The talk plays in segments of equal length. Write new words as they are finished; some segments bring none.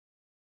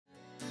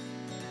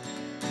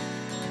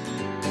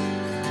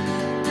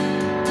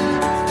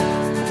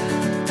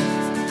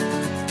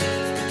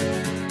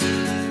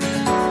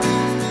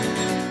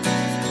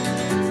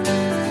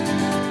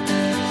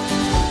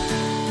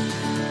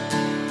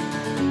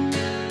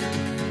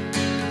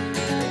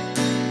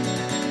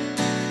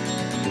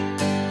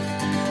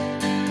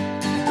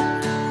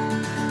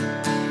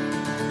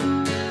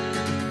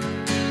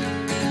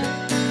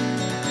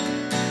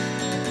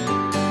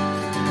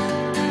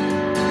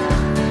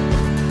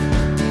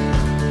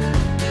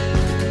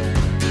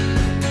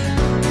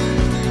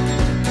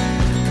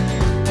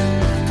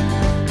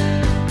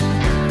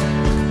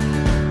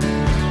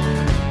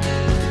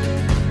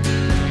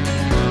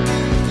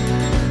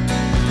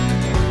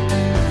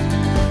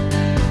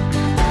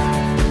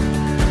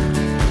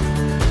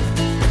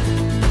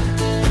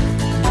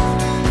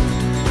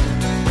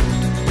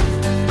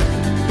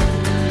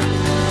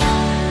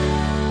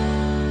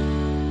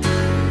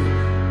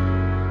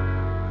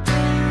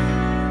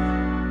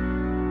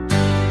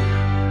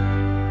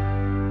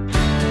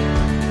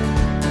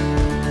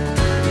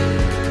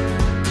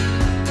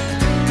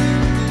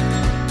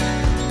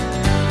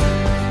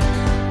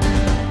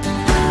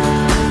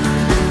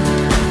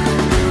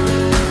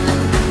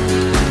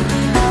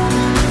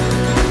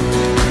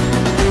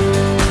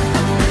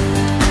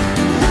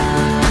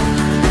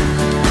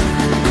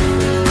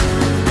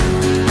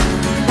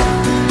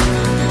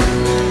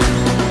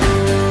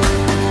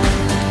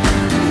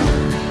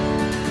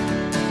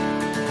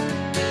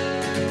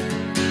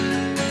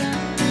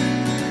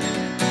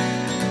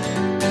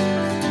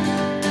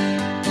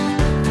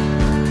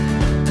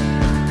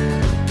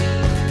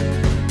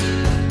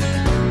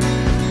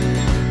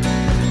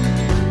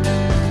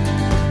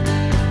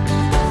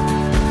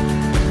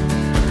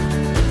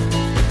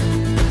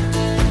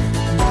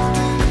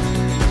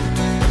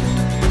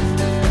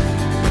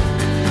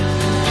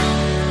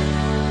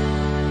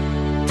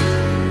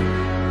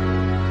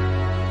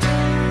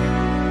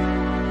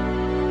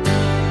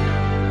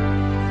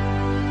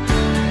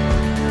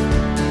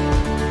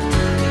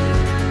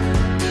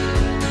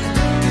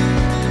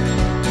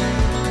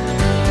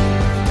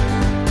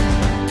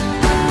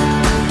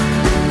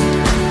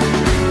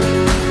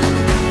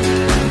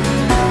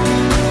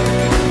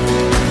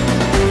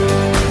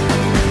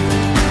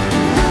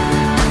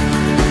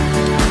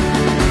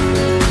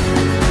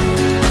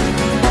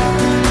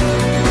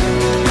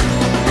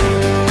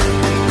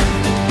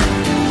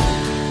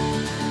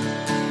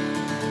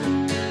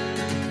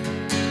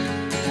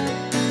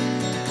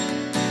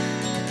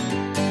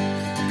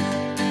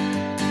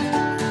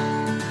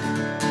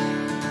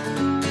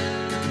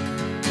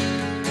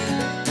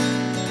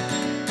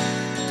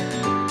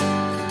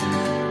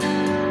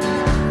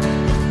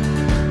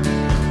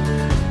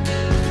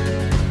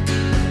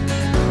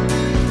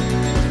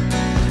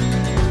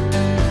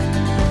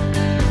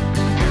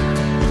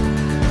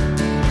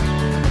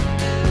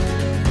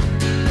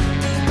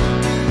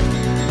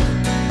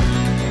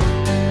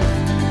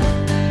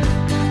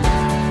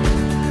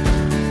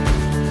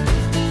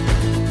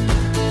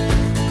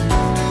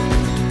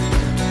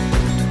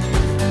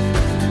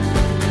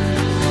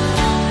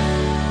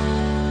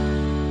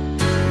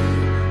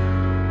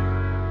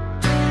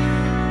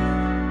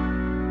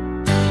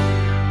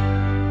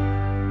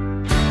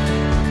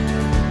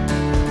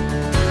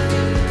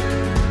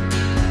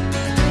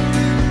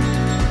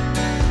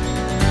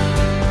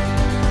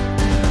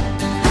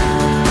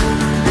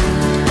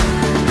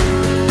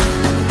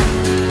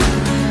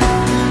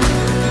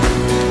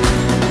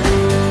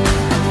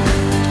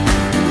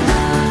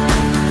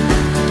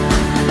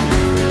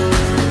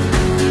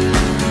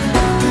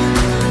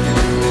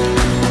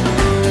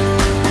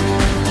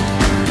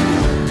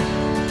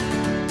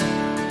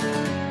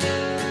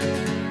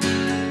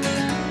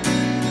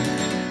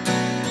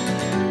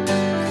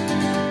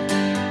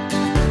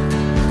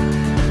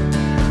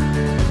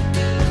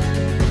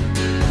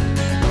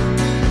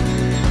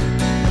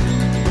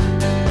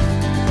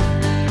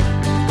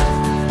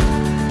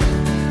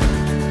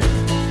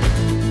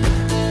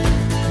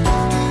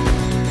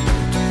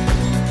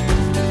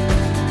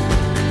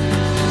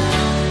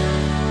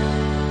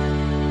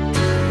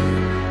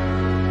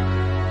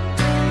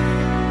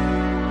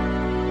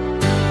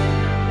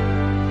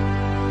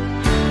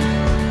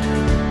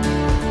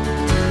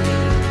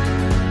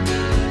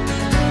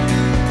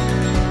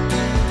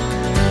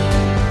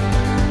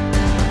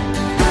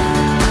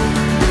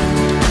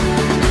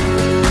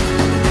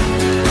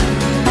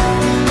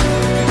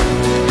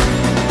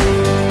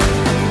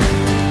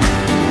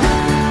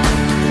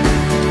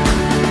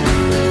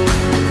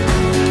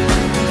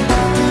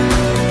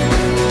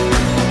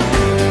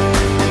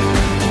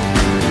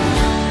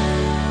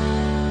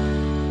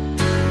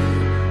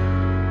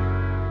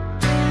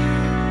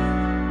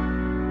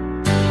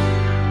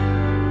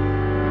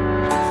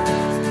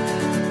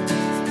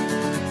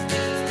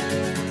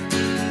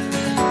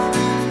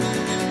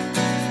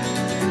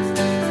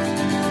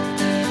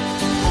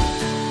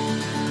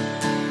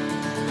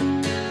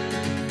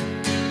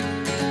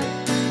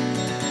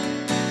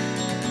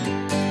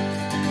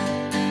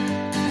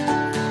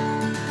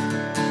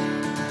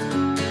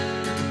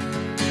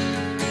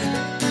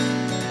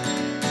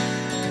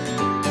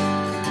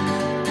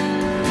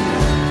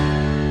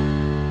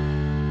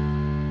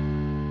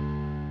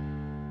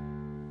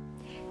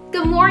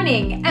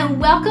morning and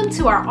welcome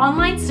to our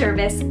online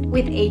service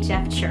with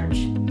HF Church.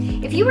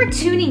 If you are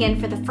tuning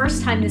in for the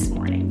first time this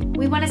morning,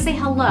 we want to say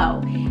hello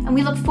and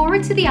we look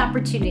forward to the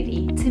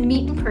opportunity to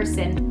meet in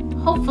person,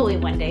 hopefully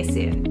one day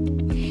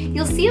soon.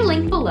 You'll see a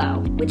link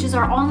below, which is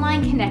our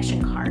online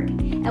connection card,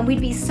 and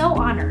we'd be so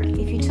honored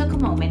if you took a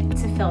moment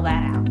to fill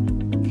that out.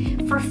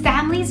 For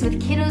families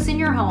with kiddos in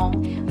your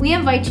home, we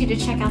invite you to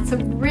check out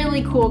some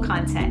really cool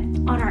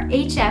content on our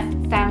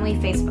HF Family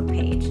Facebook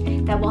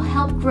page that will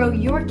help grow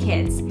your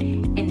kids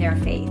in their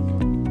faith.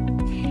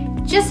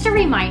 Just a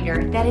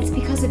reminder that it's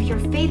because of your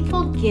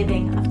faithful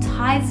giving of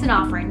tithes and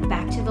offerings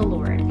back to the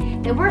Lord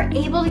that we're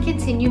able to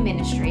continue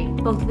ministry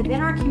both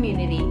within our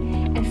community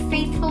and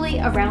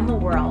faithfully around the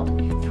world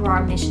through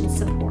our mission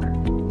support.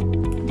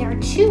 There are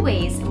two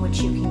ways in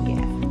which you can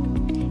give.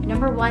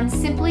 Number one,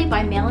 simply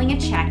by mailing a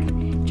check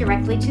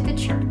directly to the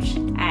church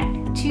at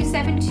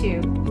 272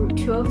 Route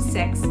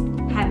 206,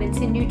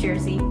 Hamilton, New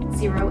Jersey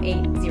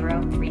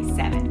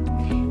 08037.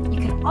 You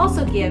can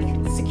also give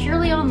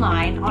securely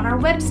online on our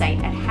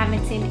website at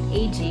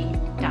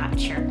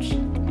hamiltonag.church.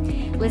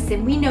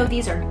 Listen, we know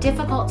these are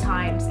difficult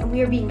times and we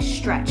are being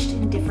stretched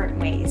in different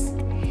ways.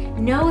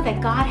 Know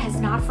that God has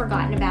not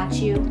forgotten about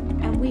you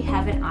and we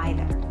haven't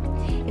either.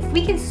 If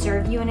we can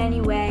serve you in any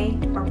way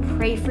or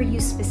pray for you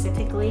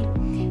specifically,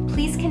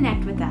 please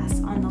connect with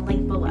us on the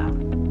link below.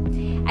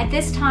 At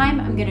this time,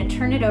 I'm going to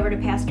turn it over to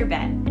Pastor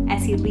Ben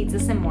as he leads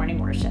us in morning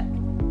worship.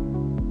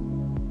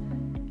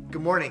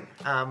 Good morning.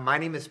 My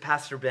name is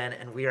Pastor Ben,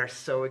 and we are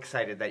so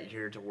excited that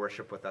you're here to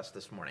worship with us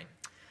this morning.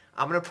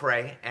 I'm going to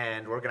pray,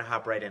 and we're going to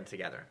hop right in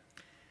together.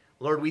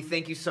 Lord, we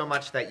thank you so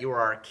much that you are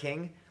our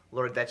King.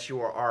 Lord, that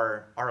you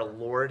are our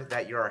Lord,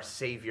 that you're our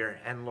Savior.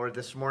 And Lord,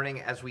 this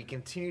morning, as we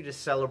continue to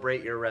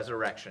celebrate your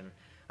resurrection,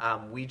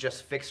 we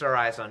just fix our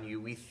eyes on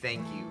you. We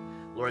thank you,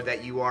 Lord,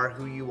 that you are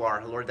who you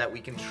are. Lord, that we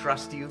can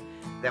trust you,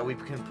 that we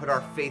can put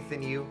our faith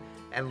in you.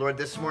 And Lord,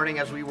 this morning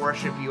as we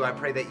worship you, I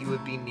pray that you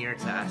would be near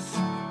to us.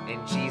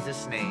 In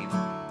Jesus' name,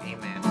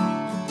 amen.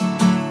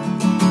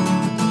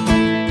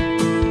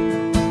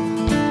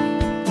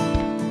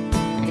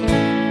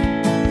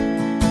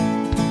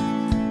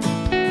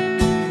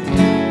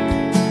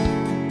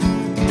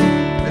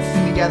 Let's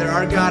sing together,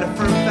 our God, a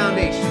firm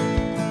foundation.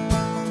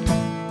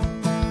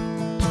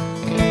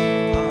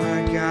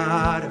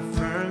 God, a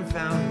firm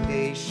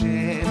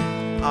foundation,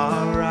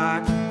 our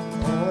rock,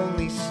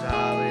 only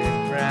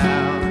solid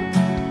ground,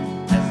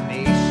 as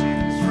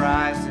nations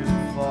rise and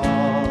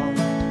fall.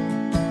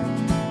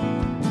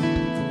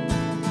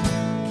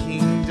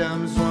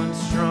 Kingdoms once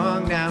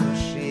strong, now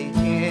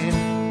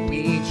shaken,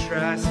 we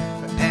trust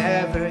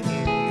forever in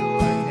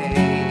your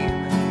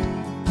name,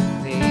 the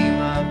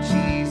name of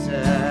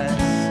Jesus.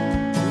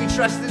 We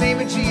trust the name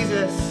of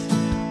Jesus.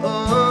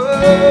 Oh,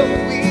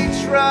 we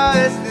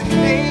trust the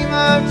name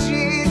of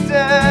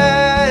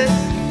Jesus,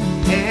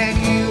 and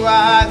you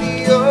are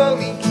the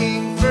only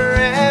King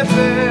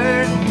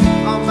forever.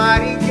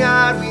 Almighty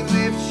God, we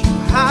lift you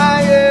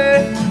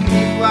higher.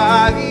 You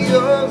are the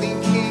only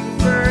King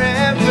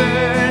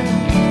forever,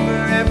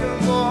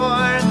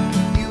 forevermore.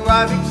 You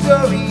are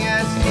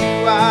victorious.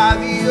 You are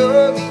the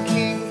only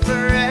King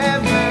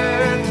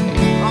forever.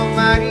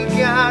 Almighty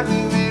God,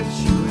 we lift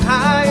you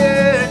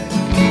higher.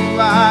 You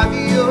are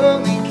the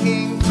only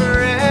King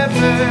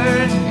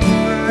forever,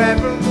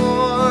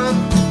 forevermore.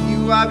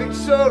 You are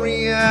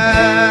victorious.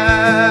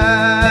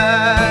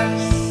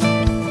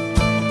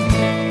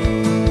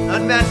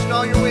 Unmatched in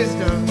all your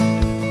wisdom.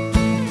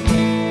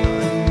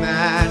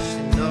 Unmatched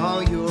in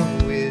all your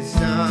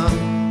wisdom.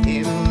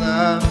 In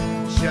love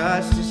and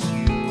justice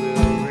you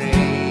will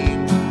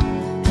reign.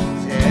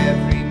 And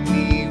every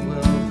knee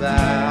will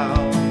bow.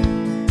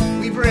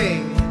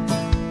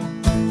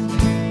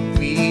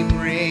 We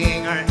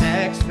bring our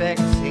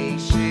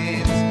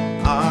expectations.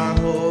 Our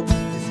hope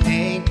is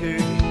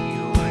anchored in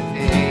your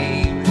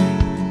name,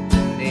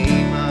 the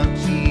name of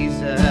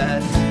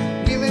Jesus.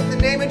 We lift the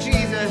name of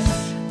Jesus.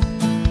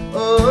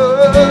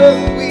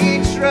 Oh,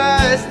 we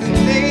trust the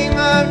name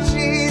of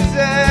Jesus.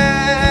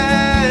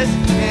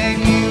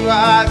 And you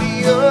are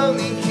the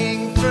only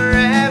King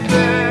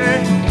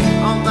forever.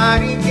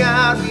 Almighty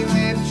God, we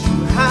lift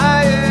you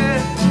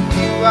higher.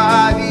 You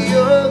are the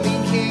only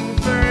King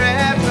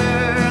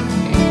forever,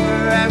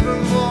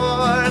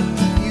 forevermore.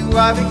 You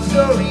are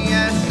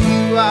victorious.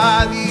 You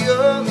are the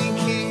only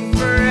King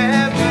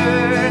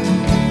forever.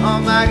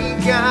 Almighty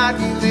God,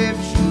 we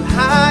lift you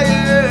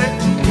higher.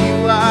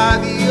 You are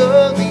the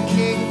only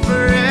King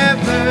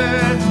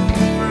forever,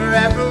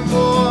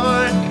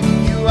 forevermore.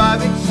 You are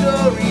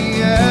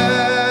victorious.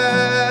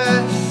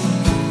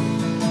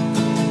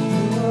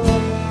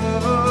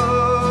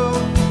 Oh,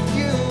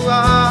 you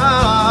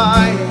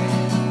are.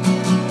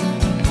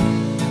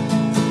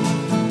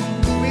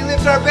 We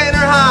lift our banner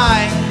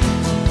high.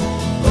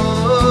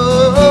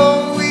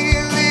 Oh, we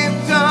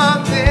lift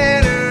our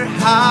banner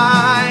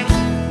high.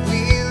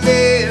 We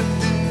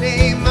lift the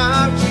name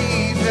of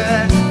Jesus.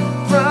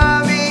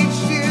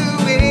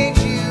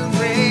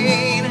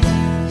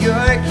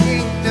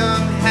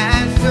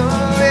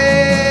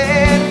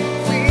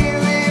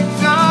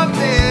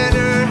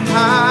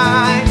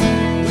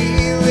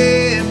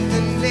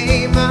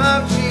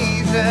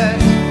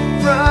 Jesus.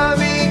 From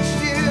age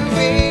to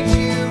age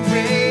you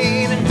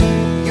reign.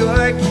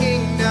 Your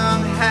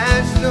kingdom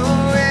has no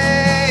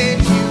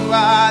end. You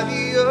are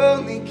the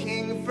only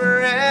King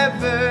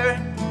forever.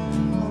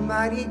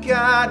 Almighty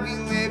God, we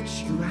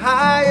lift you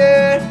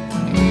higher.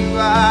 You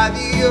are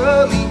the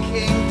only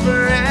King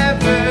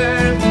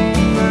forever,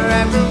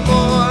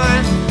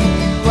 forevermore.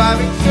 You are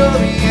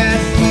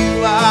victorious.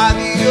 You are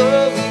the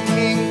only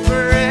King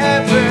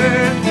forever.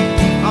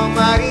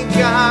 Almighty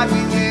God,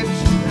 we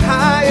lift you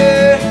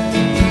higher.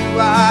 You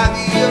are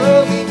the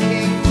only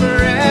King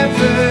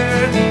forever,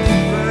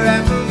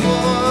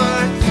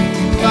 forevermore.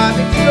 You are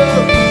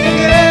victorious.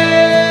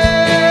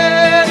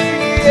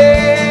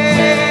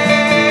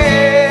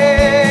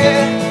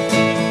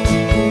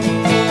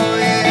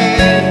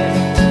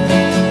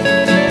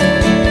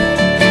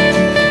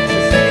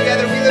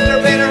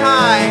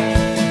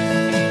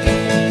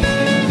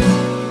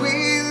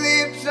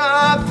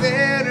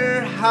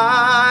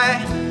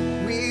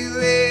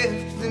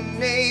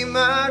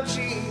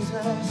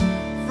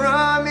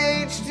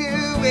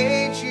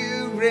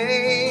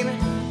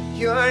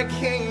 Your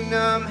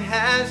kingdom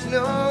has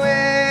no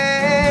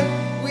end.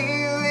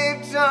 We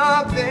lift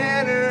our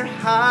banner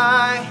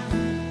high.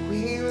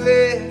 We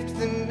lift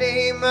the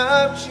name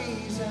of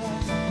Jesus.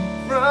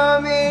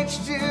 From age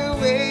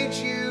to age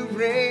you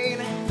reign.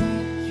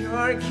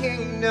 Your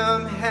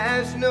kingdom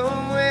has no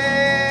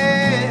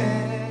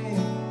end.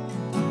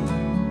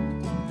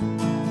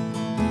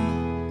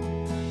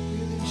 We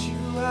lift you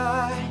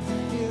high.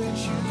 We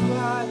lift you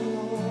high,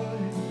 Lord.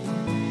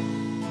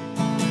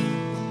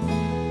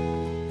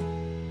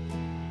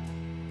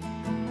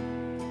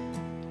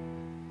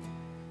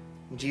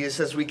 Jesus,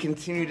 as we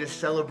continue to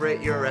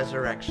celebrate your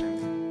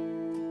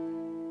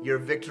resurrection, your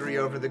victory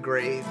over the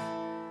grave,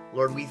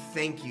 Lord, we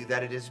thank you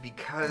that it is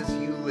because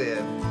you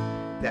live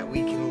that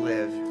we can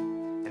live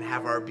and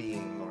have our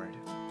being, Lord.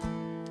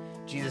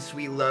 Jesus,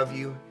 we love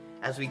you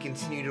as we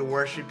continue to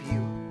worship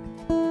you.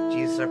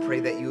 Jesus, I pray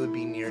that you would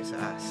be near to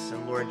us.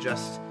 And Lord,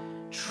 just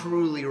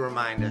truly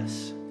remind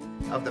us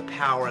of the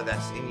power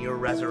that's in your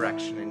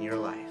resurrection in your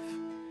life.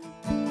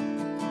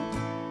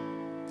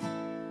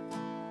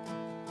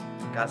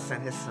 God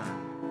sent his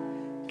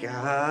son.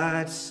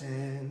 God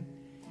sent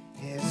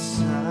his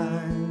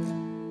son.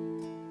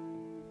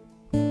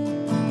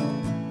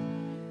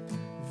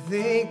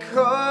 They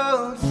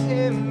called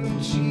him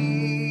Jesus.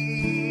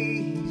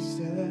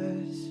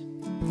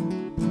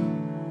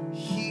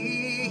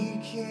 He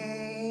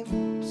came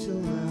to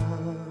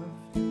love,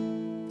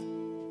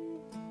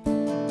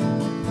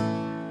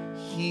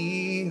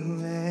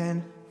 heal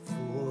and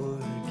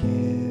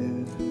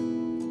forgive.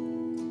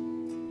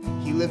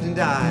 He lived and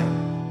died.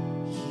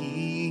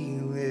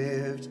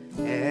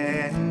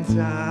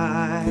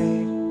 Died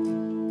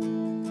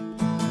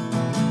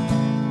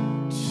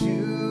to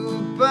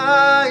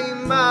buy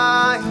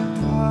my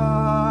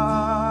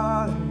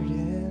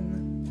pardon.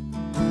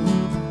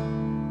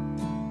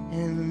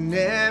 An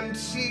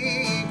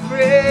empty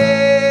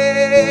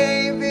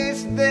grave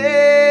is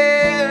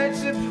there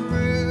to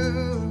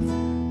prove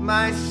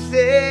my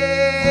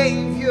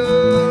Savior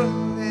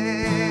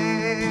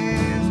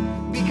lives.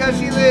 Because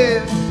he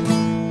lives.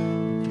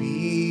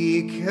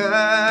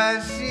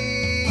 Because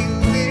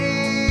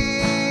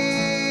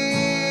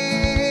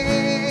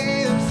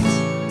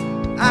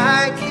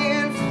I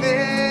can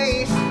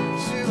face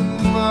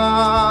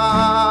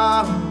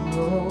tomorrow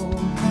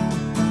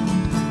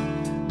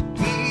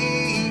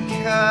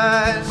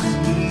because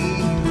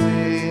he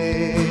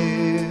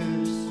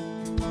lives.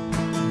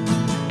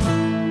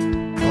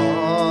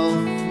 All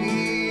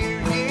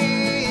fear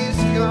is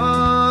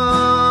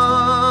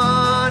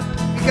gone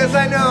because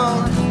I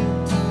know.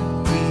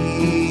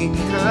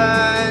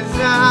 Because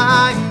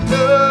I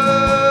know.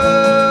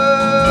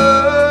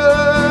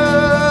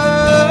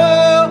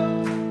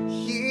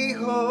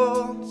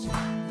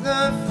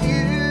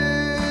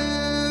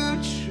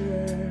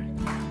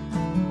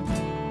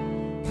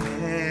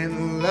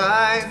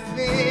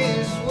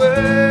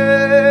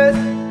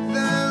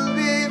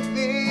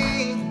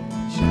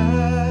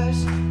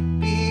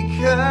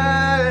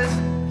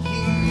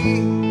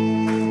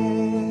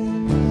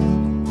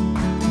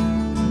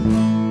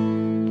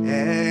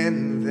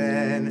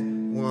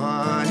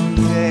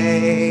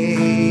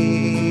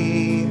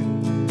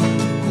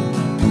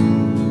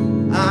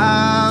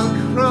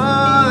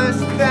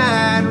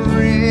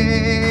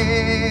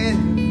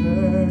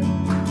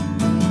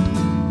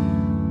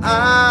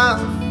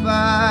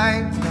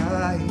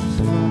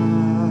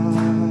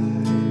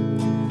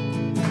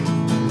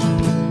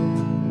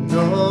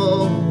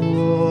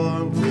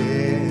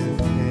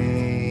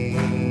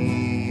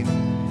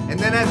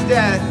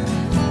 Death,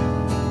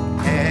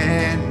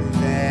 and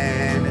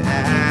then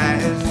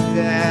as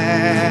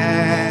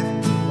death,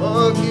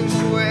 oh, gives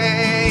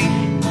way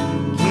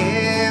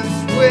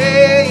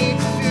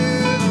to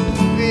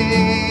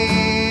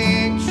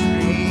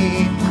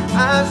victory.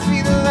 I'll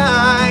see the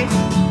light,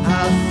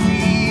 I'll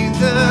see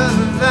the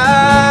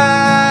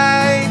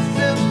lights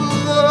of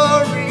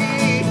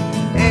glory,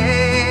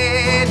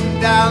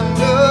 and I'll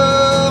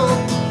know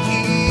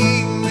he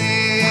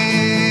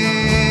lives.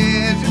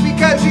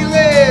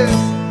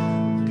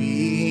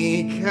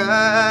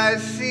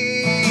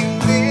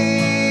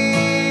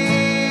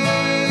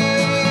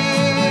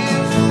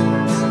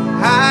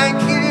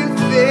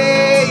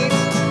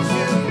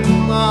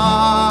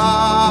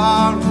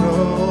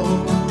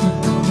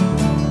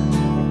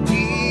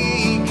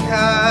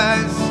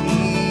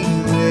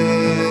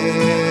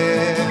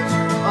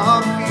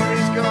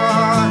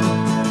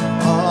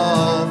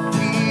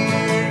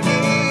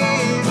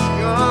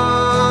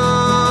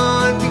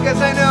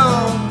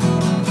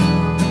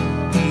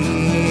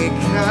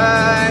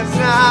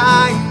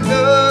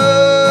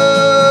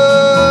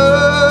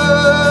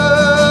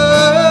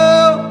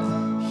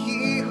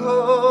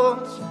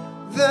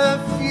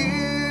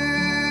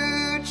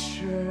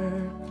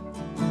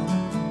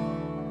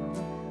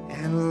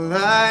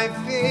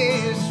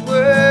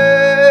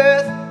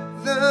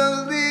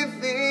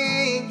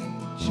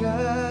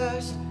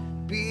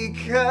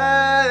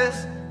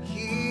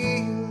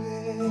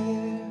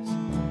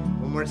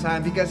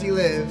 Because he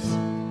lives.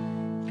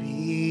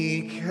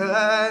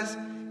 Because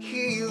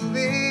he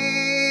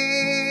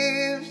lives,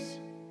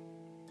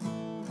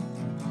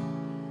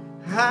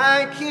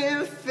 I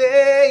can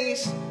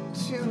face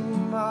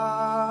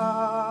tomorrow.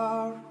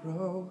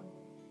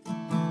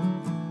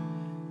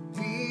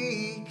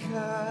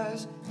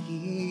 Because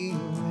he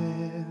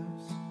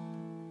lives,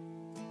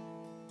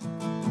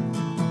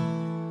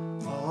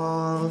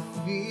 all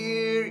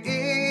fear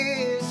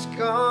is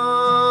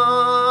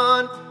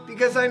gone.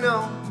 Because I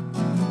know.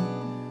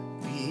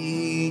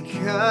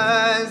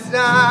 Because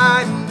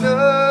I know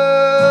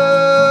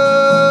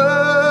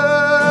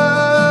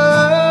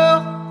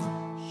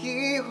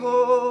he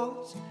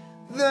holds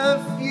the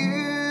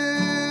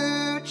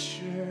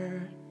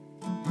future,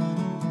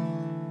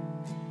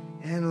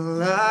 and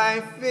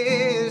life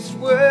is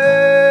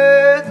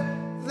worth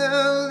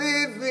the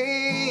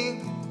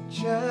living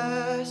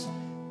just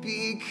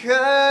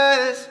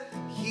because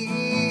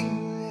he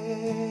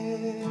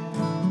lives.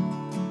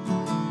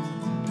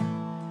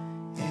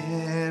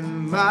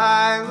 And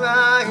my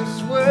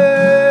life's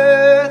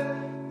worth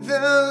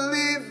the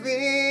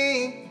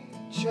living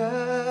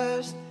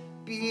just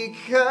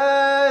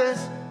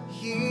because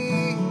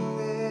he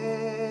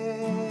lives.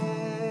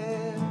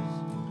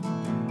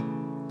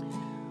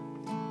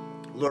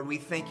 Lord, we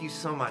thank you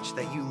so much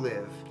that you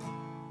live.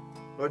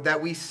 Lord,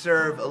 that we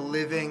serve a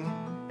living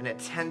and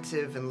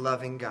attentive and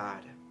loving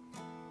God.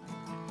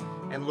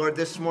 And Lord,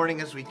 this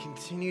morning as we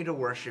continue to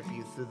worship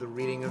you through the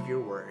reading of your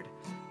word,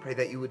 pray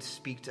that you would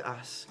speak to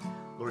us,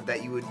 Lord,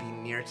 that you would be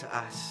near to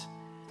us,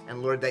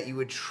 and Lord, that you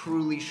would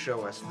truly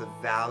show us the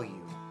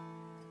value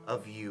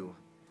of you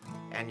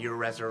and your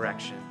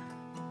resurrection.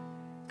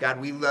 God,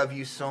 we love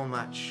you so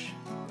much.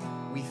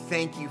 We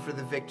thank you for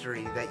the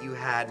victory that you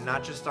had,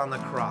 not just on the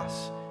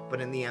cross,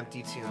 but in the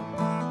empty tomb.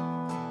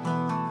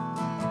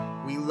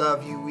 We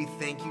love you. We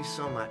thank you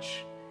so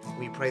much.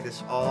 We pray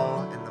this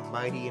all in the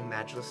mighty and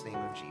matchless name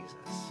of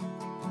Jesus.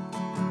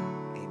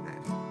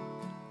 Amen.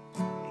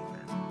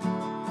 Amen.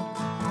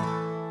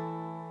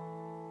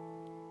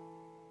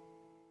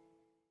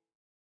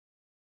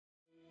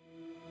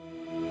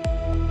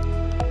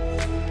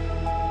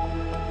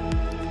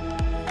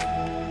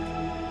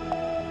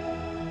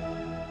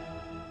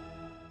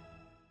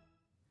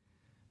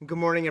 Good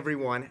morning,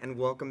 everyone, and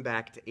welcome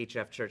back to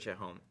HF Church at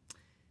Home.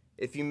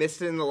 If you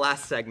missed it in the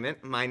last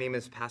segment, my name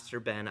is Pastor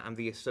Ben. I'm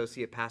the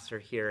associate pastor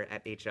here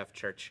at HF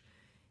Church,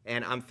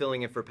 and I'm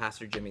filling in for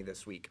Pastor Jimmy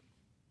this week.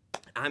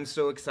 I'm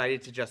so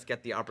excited to just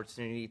get the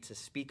opportunity to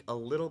speak a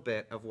little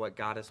bit of what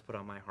God has put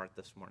on my heart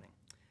this morning.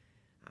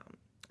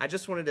 I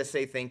just wanted to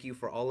say thank you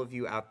for all of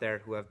you out there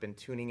who have been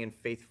tuning in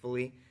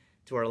faithfully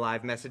to our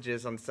live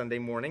messages on Sunday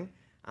morning.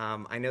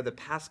 I know the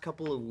past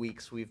couple of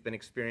weeks we've been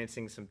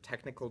experiencing some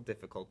technical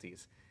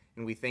difficulties,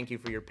 and we thank you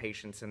for your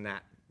patience in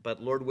that. But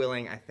Lord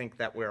willing, I think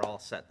that we're all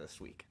set this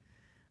week.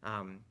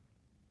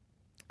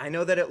 I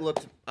know that it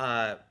looked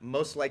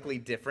most likely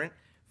different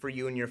for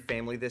you and your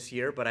family this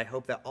year, but I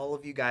hope that all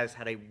of you guys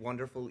had a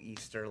wonderful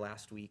Easter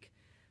last week.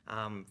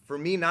 For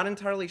me, not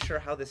entirely sure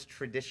how this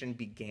tradition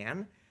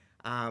began,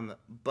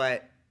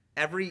 but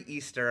every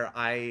Easter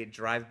I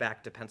drive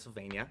back to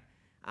Pennsylvania,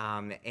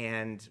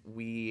 and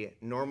we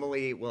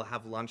normally will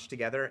have lunch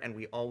together, and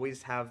we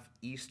always have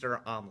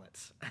Easter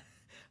omelets.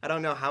 I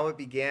don't know how it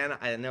began.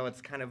 I know it's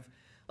kind of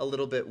a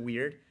little bit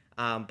weird,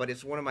 but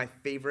it's one of my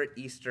favorite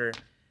Easter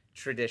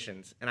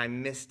traditions, and I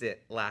missed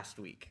it last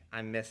week.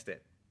 I missed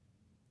it.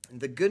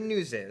 The good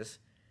news is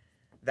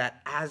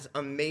that as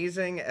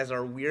amazing as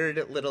our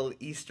weird little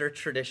Easter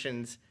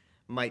traditions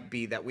might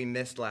be that we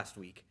missed last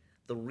week,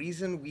 the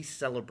reason we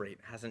celebrate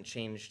hasn't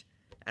changed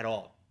at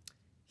all.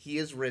 He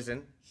is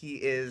risen, he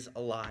is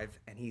alive,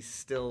 and he's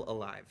still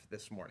alive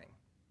this morning.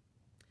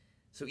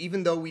 So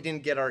even though we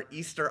didn't get our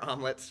Easter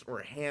omelets or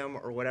ham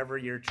or whatever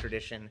your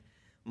tradition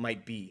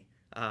might be,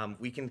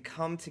 we can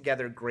come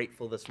together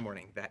grateful this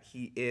morning that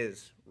he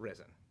is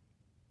risen.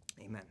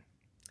 Amen.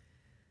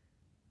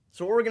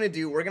 So what we're going to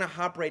do, we're going to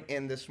hop right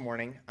in this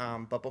morning,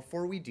 but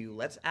before we do,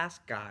 let's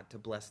ask God to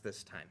bless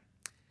this time.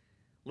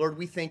 Lord,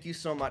 we thank you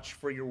so much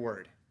for your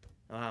word,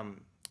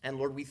 and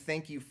Lord, we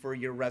thank you for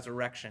your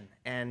resurrection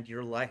and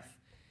your life.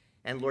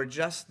 And Lord,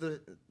 just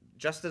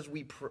as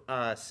we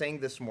sang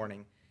this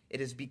morning, it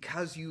is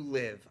because you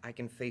live, I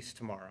can face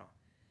tomorrow.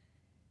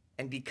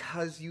 And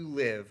because you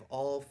live,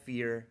 all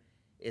fear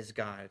is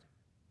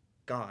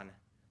gone.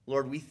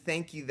 Lord, we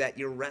thank you that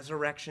your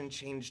resurrection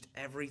changed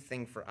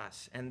everything for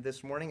us. And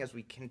this morning, as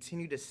we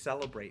continue to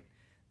celebrate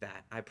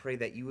that, I pray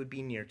that you would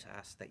be near to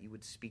us, that you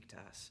would speak to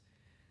us.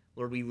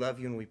 Lord, we love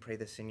you, and we pray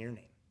this in your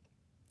name.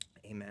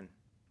 Amen.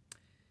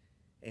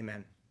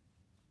 Amen.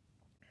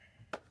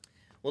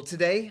 Well,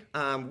 today,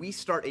 we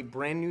start a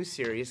brand new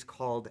series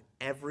called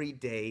Every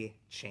Day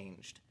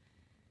Changed.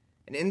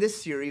 And in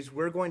this series,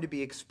 we're going to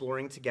be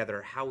exploring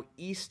together how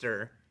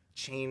Easter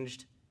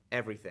changed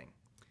everything.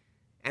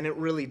 And it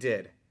really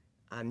did.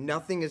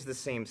 Nothing is the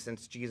same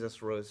since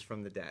Jesus rose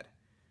from the dead.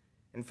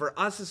 And for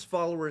us as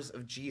followers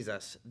of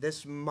Jesus,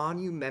 this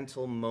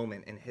monumental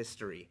moment in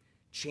history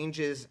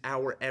changes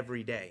our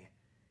everyday.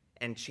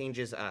 and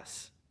changes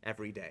us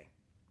every day.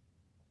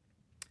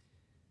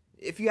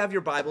 If you have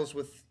your Bibles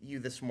with you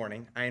this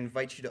morning, I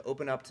invite you to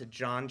open up to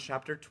John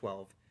chapter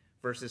 12,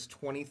 verses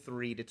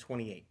 23 to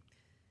 28.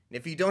 And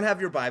if you don't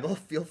have your Bible,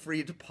 feel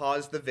free to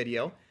pause the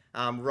video,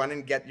 run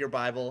and get your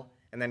Bible,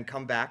 and then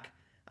come back.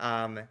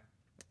 Or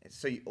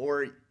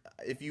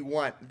if you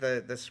want,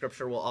 the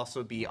scripture will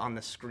also be on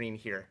the screen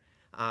here,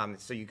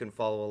 so you can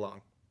follow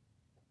along.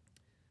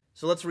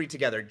 So let's read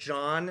together.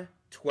 John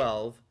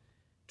 12,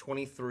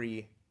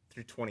 23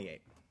 through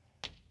 28.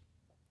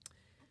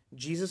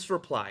 Jesus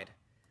replied,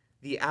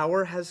 "The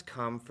hour has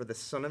come for the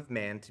Son of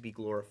Man to be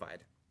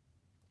glorified.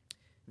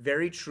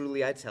 Very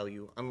truly I tell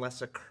you,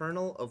 unless a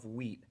kernel of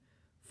wheat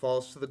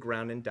falls to the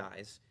ground and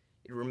dies,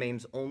 it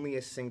remains only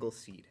a single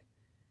seed.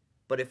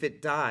 But if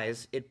it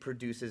dies, it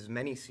produces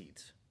many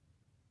seeds.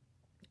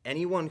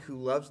 Anyone who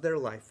loves their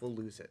life will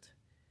lose it,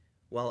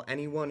 while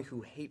anyone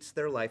who hates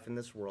their life in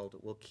this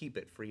world will keep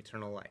it for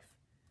eternal life.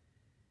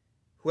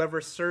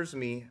 Whoever serves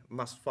me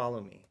must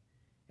follow me,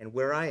 and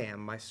where I am,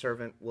 my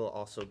servant will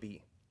also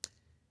be.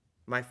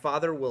 My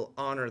Father will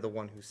honor the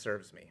one who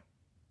serves me.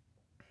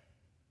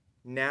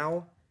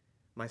 Now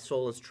my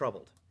soul is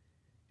troubled,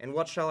 and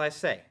what shall I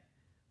say?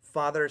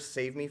 Father,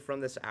 save me from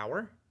this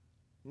hour?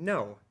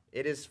 No,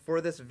 it is for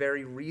this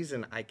very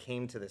reason I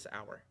came to this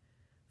hour.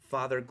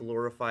 Father,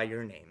 glorify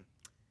your name."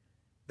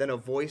 Then a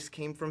voice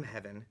came from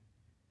heaven,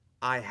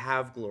 "I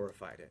have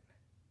glorified it,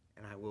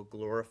 and I will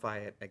glorify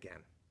it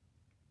again."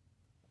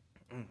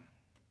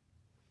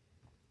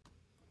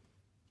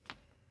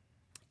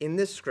 In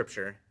this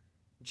scripture,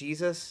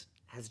 Jesus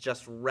has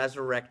just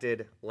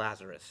resurrected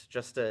Lazarus.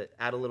 Just to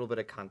add a little bit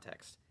of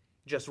context,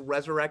 just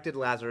resurrected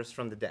Lazarus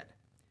from the dead.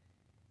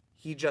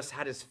 He just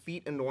had his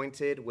feet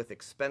anointed with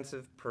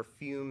expensive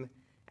perfume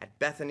at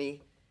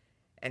Bethany,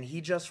 and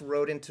he just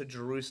rode into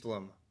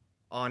Jerusalem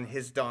on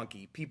his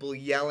donkey. People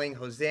yelling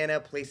Hosanna,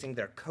 placing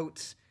their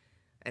coats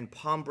and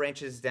palm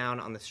branches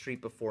down on the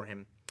street before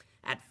him.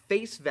 At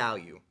face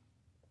value,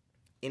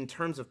 in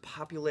terms of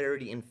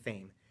popularity and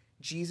fame,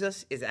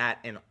 Jesus is at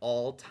an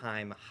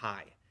all-time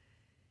high.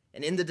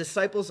 And in the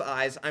disciples'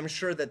 eyes, I'm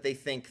sure that they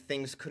think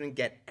things couldn't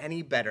get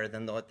any better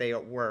than what they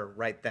were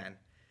right then.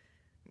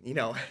 You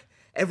know,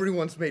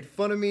 everyone's made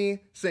fun of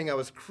me, saying I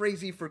was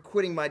crazy for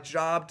quitting my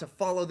job to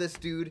follow this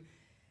dude.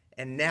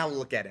 And now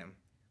look at him.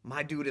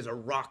 My dude is a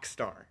rock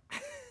star.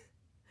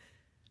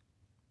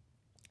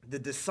 The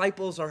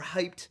disciples are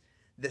hyped.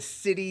 The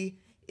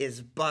city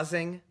is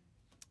buzzing.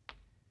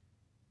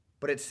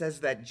 But it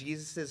says that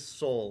Jesus'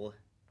 soul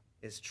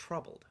is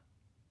troubled,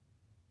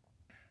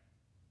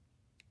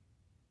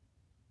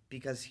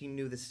 because he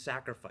knew the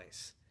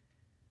sacrifice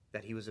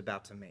that he was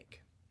about to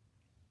make.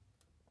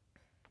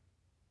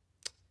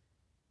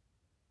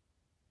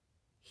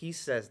 He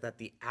says that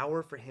the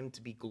hour for him to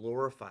be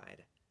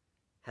glorified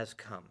has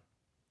come.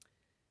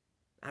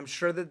 I'm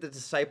sure that the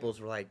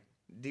disciples were like,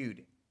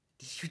 "Dude,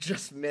 did you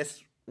just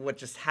miss what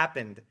just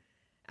happened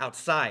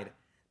outside?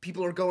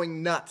 People are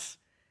going nuts.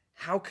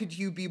 How could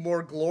you be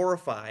more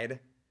glorified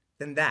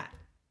than that?"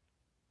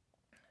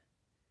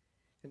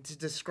 And to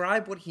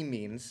describe what he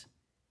means,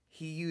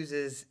 he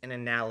uses an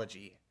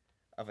analogy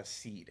of a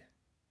seed.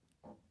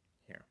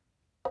 Here.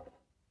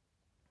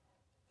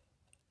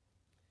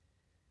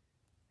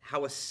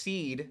 How a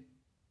seed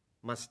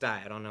must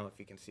die. I don't know if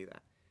you can see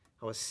that.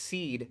 How a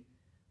seed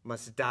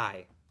must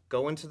die,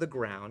 go into the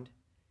ground,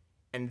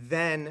 and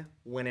then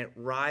when it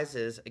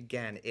rises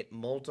again, it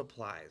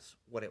multiplies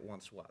what it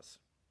once was.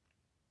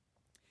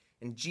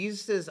 And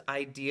Jesus'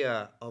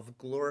 idea of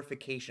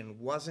glorification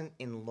wasn't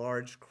in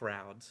large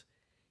crowds.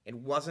 It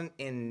wasn't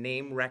in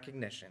name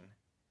recognition.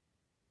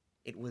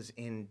 It was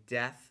in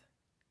death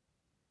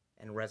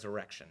and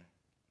resurrection.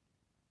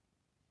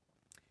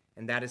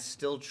 And that is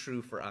still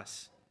true for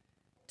us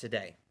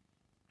today.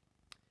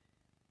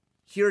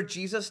 Here,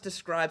 Jesus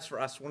describes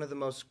for us one of the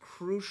most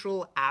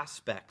crucial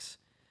aspects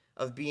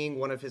of being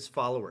one of his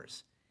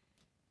followers.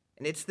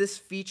 And it's this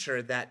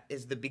feature that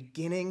is the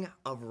beginning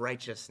of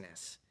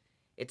righteousness.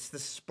 It's the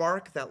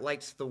spark that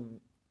lights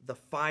the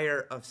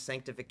fire of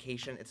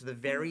sanctification. It's the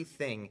very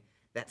thing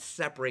that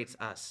separates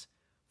us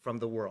from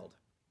the world.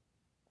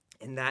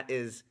 And that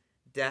is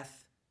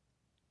death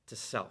to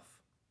self.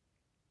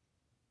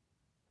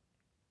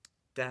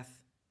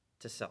 Death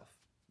to self.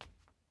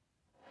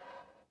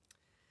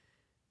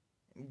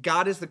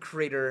 God is the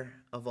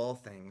creator of all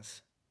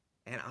things,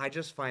 and I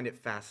just find it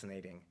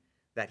fascinating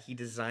that he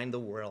designed the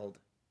world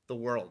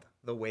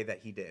the way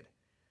that he did.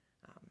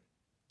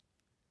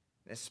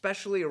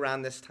 Especially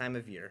around this time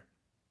of year,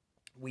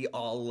 we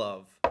all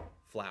love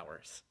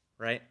flowers,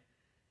 right?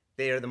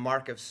 They are the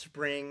mark of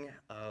spring,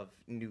 of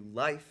new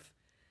life,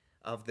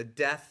 of the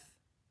death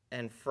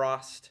and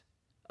frost,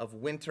 of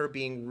winter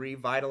being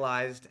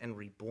revitalized and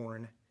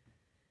reborn.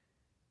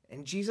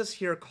 And Jesus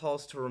here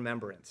calls to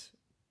remembrance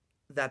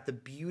that the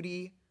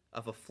beauty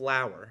of a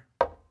flower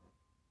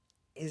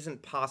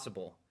isn't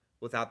possible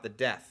without the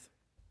death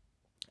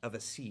of a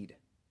seed.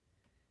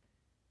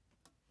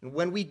 And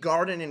when we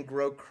garden and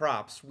grow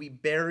crops, we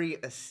bury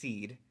a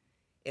seed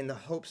in the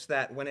hopes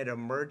that when it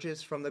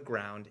emerges from the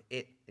ground,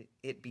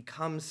 it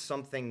becomes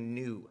something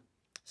new,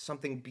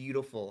 something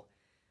beautiful,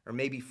 or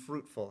maybe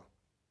fruitful.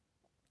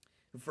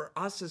 For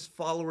us as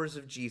followers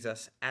of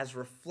Jesus, as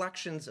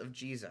reflections of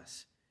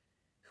Jesus,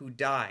 who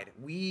died,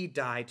 we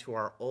die to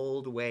our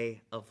old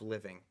way of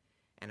living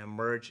and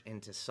emerge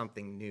into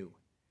something new,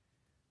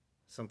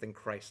 something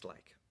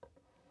Christ-like.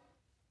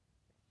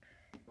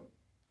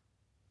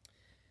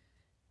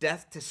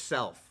 Death to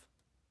self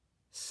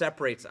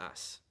separates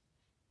us.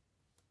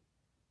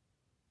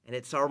 And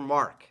it's our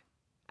mark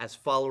as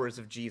followers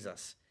of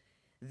Jesus.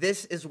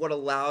 This is what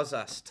allows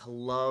us to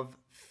love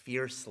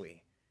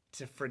fiercely,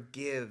 to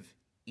forgive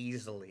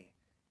easily,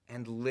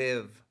 and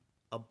live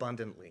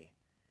abundantly.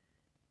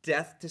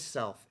 Death to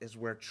self is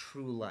where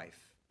true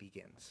life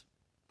begins.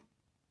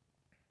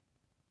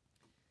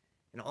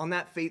 And on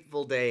that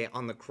fateful day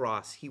on the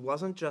cross, he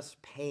wasn't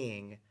just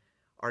paying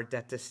our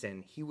debt to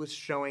sin. He was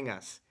showing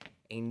us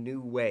a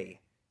new way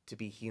to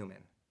be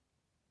human,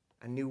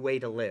 a new way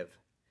to live.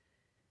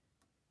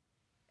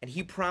 And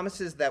he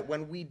promises that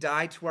when we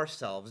die to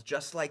ourselves,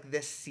 just like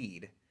this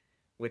seed,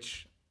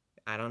 which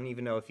I don't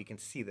even know if you can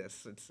see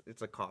this.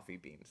 It's a coffee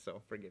bean,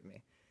 so forgive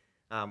me.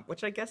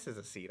 Which I guess is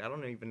a seed. I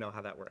don't even know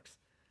how that works.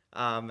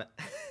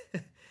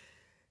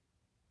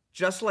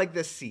 Just like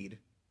this seed,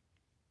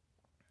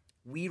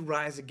 we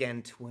rise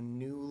again to a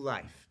new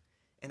life,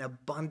 an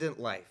abundant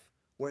life,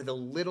 where the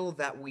little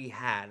that we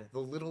had, the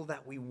little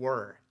that we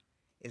were,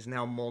 is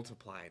now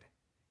multiplied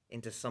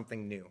into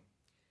something new.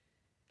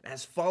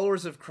 As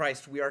followers of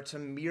Christ, we are to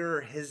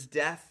mirror his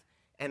death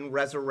and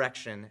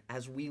resurrection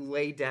as we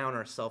lay down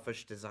our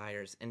selfish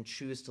desires and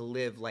choose to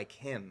live like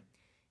him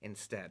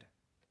instead.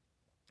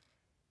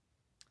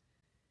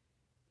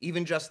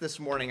 Even just this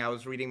morning, I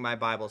was reading my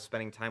Bible,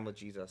 spending time with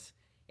Jesus,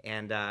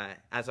 and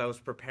as I was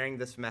preparing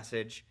this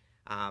message,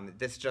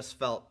 this just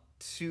felt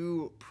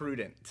too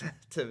prudent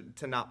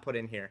to not put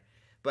in here.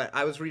 But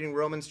I was reading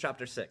Romans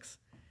chapter 6,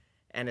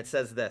 and it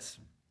says this,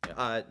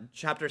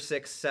 chapter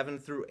 6, 7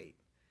 through 8.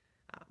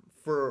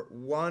 For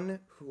one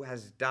who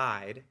has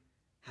died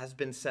has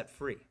been set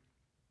free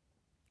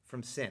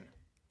from sin.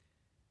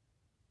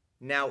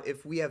 Now,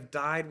 if we have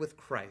died with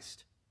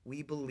Christ,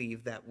 we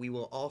believe that we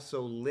will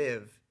also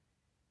live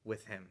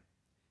with him.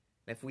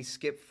 And if we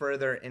skip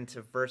further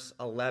into verse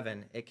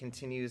 11, it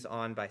continues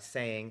on by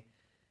saying,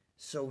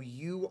 so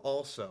you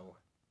also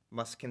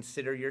must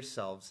consider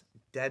yourselves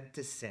dead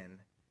to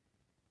sin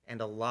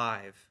and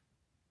alive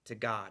to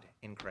God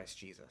in Christ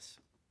Jesus.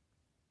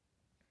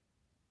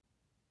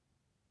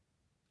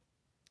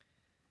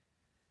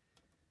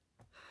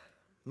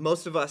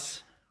 Most of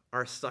us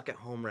are stuck at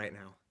home right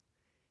now,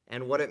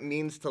 and what it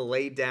means to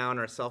lay down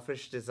our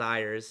selfish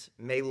desires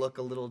may look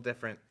a little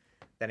different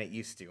than it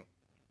used to.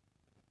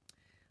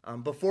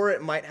 Before,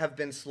 it might have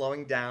been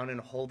slowing down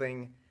and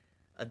holding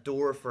a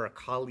door for a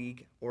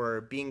colleague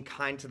or being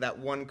kind to that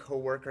one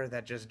coworker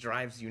that just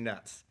drives you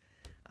nuts.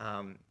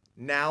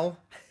 Now,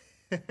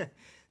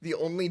 the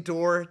only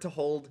door to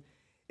hold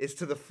is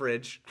to the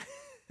fridge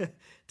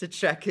to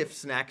check if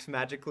snacks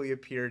magically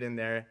appeared in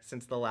there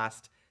since the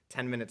last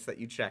 10 minutes that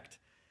you checked.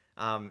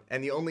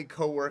 And the only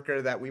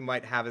coworker that we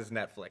might have is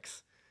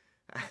Netflix.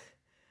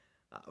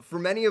 For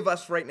many of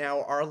us right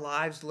now, our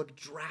lives look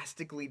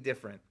drastically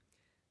different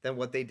than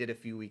what they did a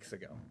few weeks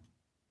ago.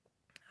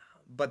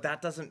 But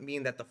that doesn't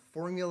mean that the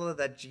formula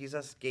that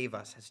Jesus gave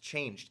us has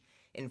changed.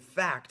 In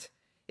fact,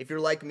 if you're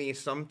like me,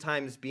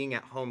 sometimes being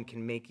at home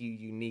can make you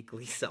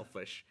uniquely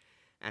selfish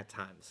at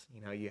times.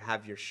 You know, you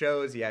have your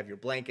shows, you have your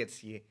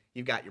blankets,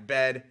 you've got your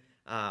bed,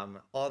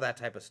 all that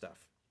type of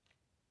stuff.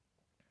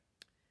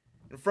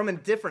 And from a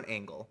different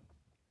angle,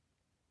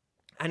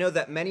 I know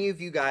that many of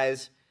you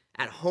guys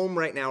at home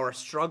right now are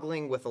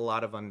struggling with a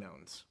lot of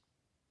unknowns.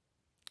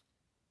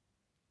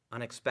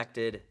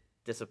 Unexpected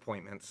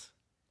disappointments,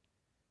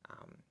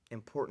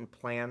 important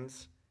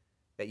plans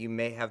that you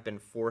may have been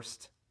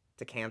forced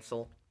to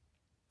cancel.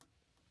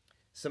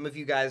 Some of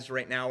you guys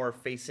right now are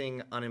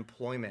facing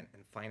unemployment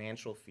and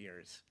financial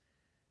fears.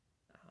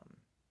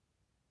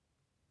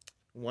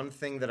 One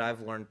thing that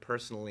I've learned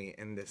personally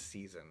in this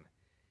season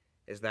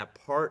is that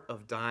part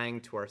of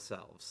dying to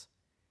ourselves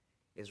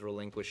is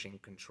relinquishing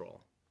control.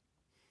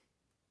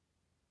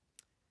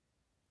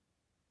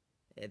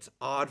 It's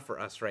odd for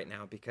us right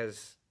now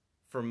because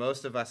for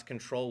most of us,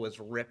 control was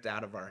ripped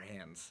out of our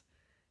hands.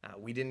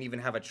 We didn't even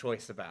have a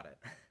choice about it.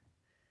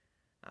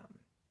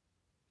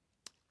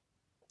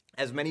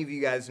 As many of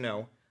you guys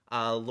know,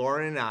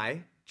 Lauren and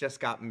I just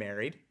got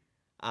married,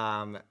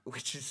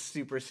 which is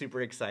super,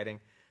 super exciting.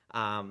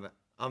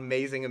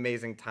 Amazing,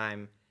 amazing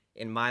time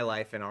in my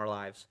life and our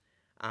lives.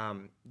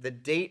 The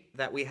date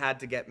that we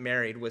had to get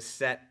married was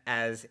set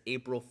as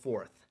April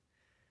 4th,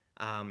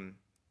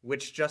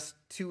 which just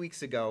 2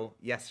 weeks ago,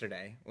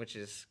 yesterday, which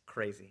is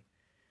crazy.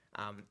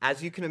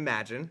 As you can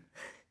imagine,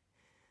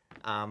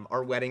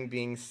 our wedding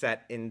being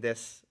set in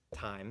this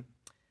time,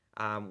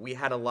 we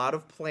had a lot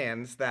of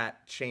plans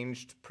that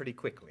changed pretty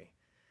quickly.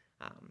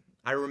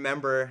 I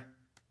remember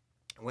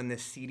when the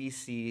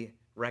CDC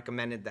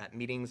recommended that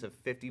meetings of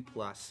 50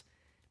 plus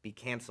be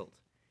canceled.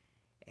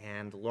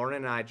 and Lauren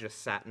and I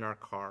just sat in our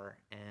car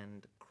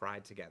and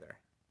cried together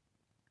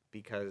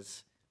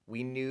because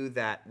we knew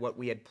that what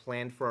we had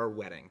planned for our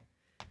wedding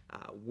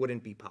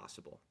wouldn't be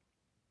possible.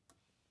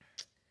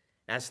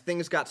 As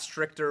things got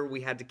stricter,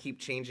 we had to keep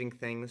changing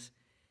things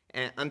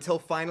until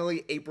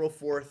finally April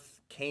 4th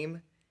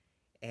came,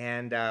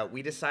 and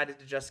we decided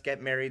to just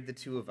get married, the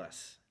two of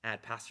us,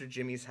 at Pastor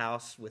Jimmy's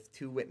house with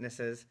 2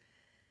 witnesses.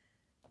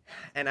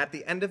 And at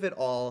the end of it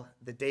all,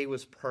 the day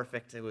was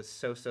perfect. It was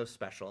so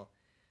special.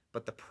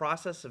 But the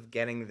process of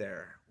getting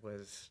there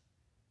was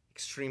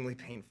extremely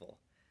painful.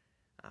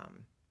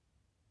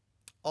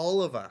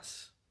 All of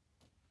us,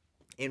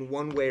 in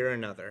one way or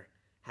another,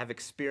 have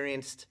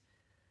experienced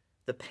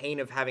the pain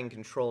of having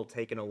control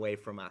taken away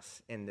from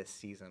us in this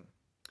season.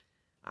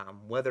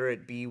 Whether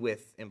it be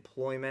with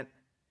employment,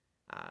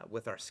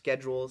 with our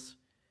schedules,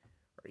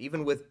 or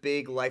even with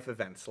big life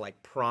events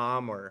like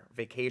prom or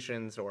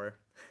vacations or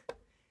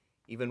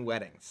even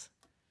weddings.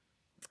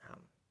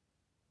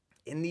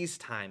 In these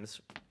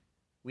times,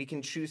 we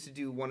can choose to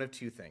do one of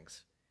 2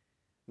 things.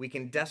 We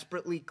can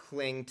desperately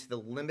cling to the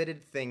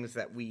limited things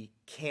that we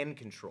can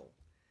control,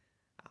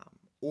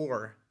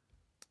 or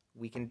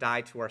we can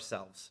die to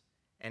ourselves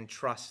and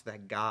trust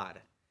that God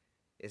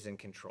is in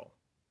control.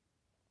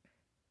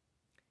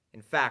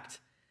 In fact,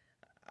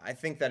 I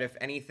think that if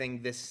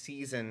anything, this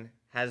season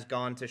has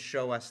gone to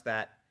show us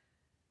that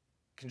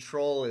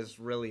control is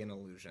really an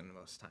illusion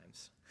most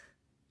times.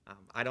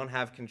 I don't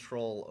have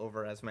control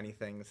over as many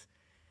things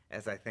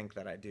as I think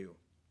that I do.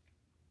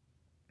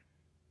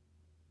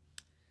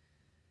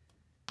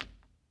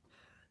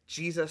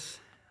 Jesus,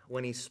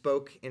 when he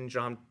spoke in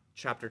John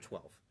chapter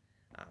 12,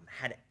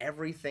 had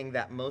everything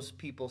that most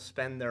people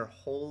spend their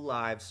whole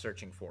lives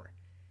searching for.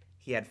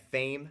 He had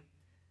fame,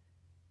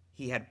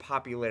 he had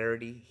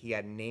popularity, he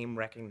had name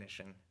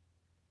recognition.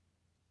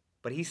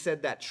 But he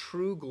said that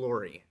true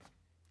glory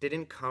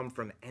didn't come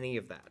from any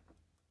of that.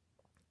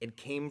 It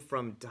came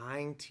from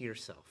dying to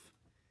yourself,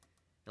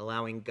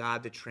 allowing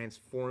God to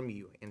transform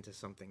you into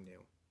something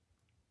new.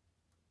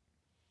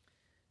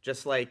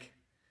 Just like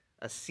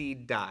a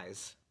seed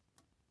dies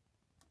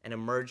and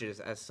emerges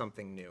as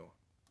something new,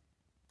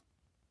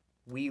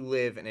 we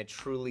live in a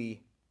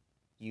truly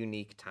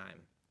unique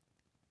time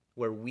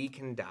where we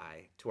can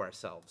die to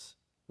ourselves,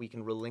 we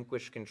can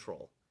relinquish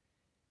control,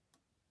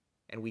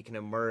 and we can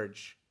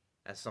emerge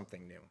as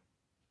something new.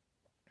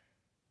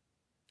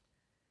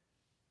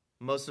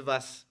 Most of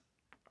us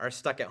are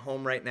stuck at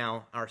home right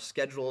now. Our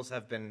schedules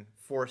have been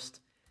forced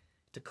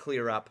to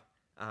clear up.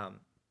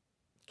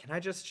 Can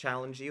I just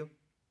challenge you?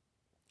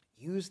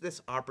 Use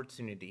this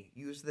opportunity,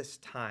 use this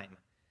time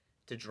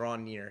to draw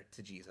near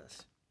to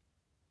Jesus.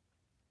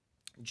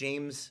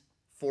 James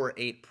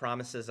 4:8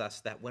 promises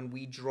us that when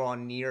we draw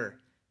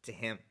near to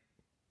him,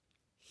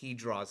 he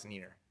draws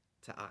near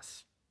to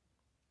us.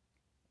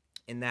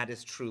 And that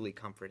is truly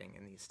comforting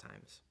in these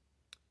times.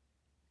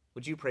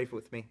 Would you pray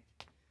with me?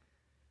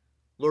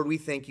 Lord, we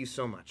thank you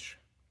so much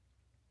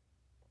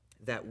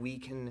that we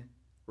can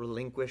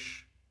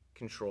relinquish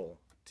control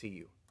to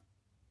you,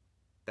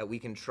 that we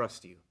can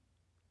trust you,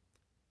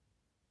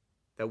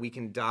 that we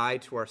can die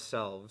to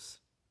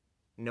ourselves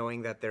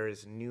knowing that there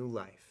is new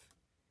life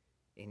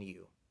in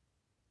you.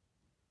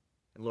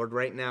 And Lord,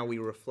 right now we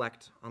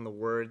reflect on the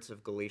words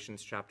of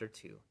Galatians chapter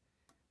 2,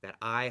 that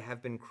I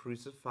have been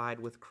crucified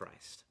with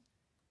Christ.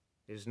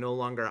 It is no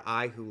longer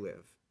I who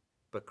live,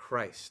 but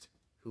Christ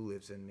who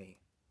lives in me.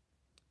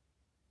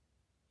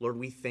 Lord,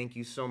 we thank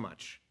you so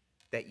much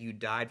that you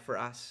died for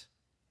us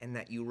and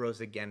that you rose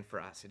again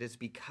for us. It is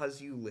because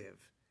you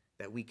live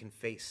that we can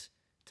face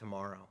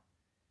tomorrow.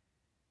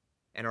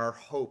 And our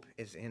hope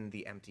is in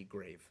the empty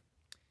grave.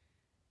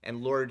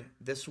 And Lord,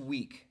 this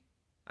week,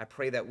 I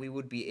pray that we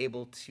would be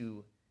able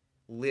to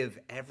live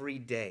every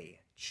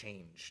day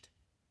changed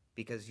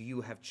because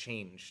you have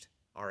changed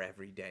our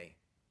every day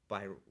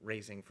by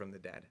raising from the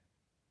dead.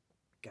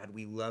 God,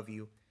 we love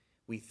you.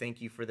 We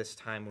thank you for this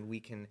time when we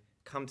can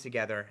come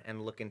together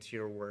and look into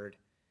your word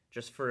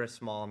just for a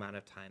small amount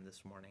of time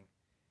this morning.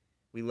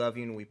 We love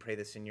you and we pray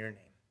this in your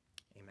name.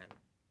 Amen.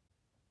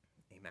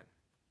 Amen.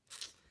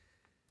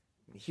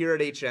 Here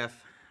at HF,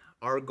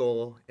 our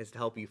goal is to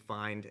help you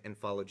find and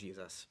follow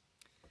Jesus.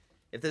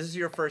 If this is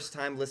your first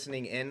time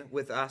listening in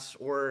with us,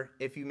 or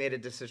if you made a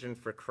decision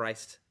for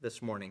Christ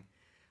this morning,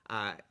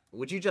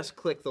 would you just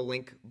click the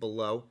link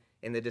below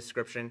in the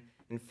description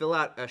and fill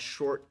out a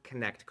short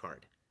connect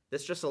card?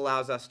 This just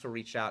allows us to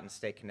reach out and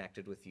stay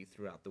connected with you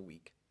throughout the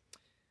week.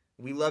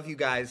 We love you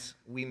guys,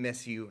 we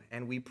miss you,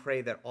 and we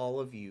pray that all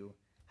of you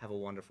have a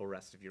wonderful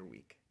rest of your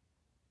week.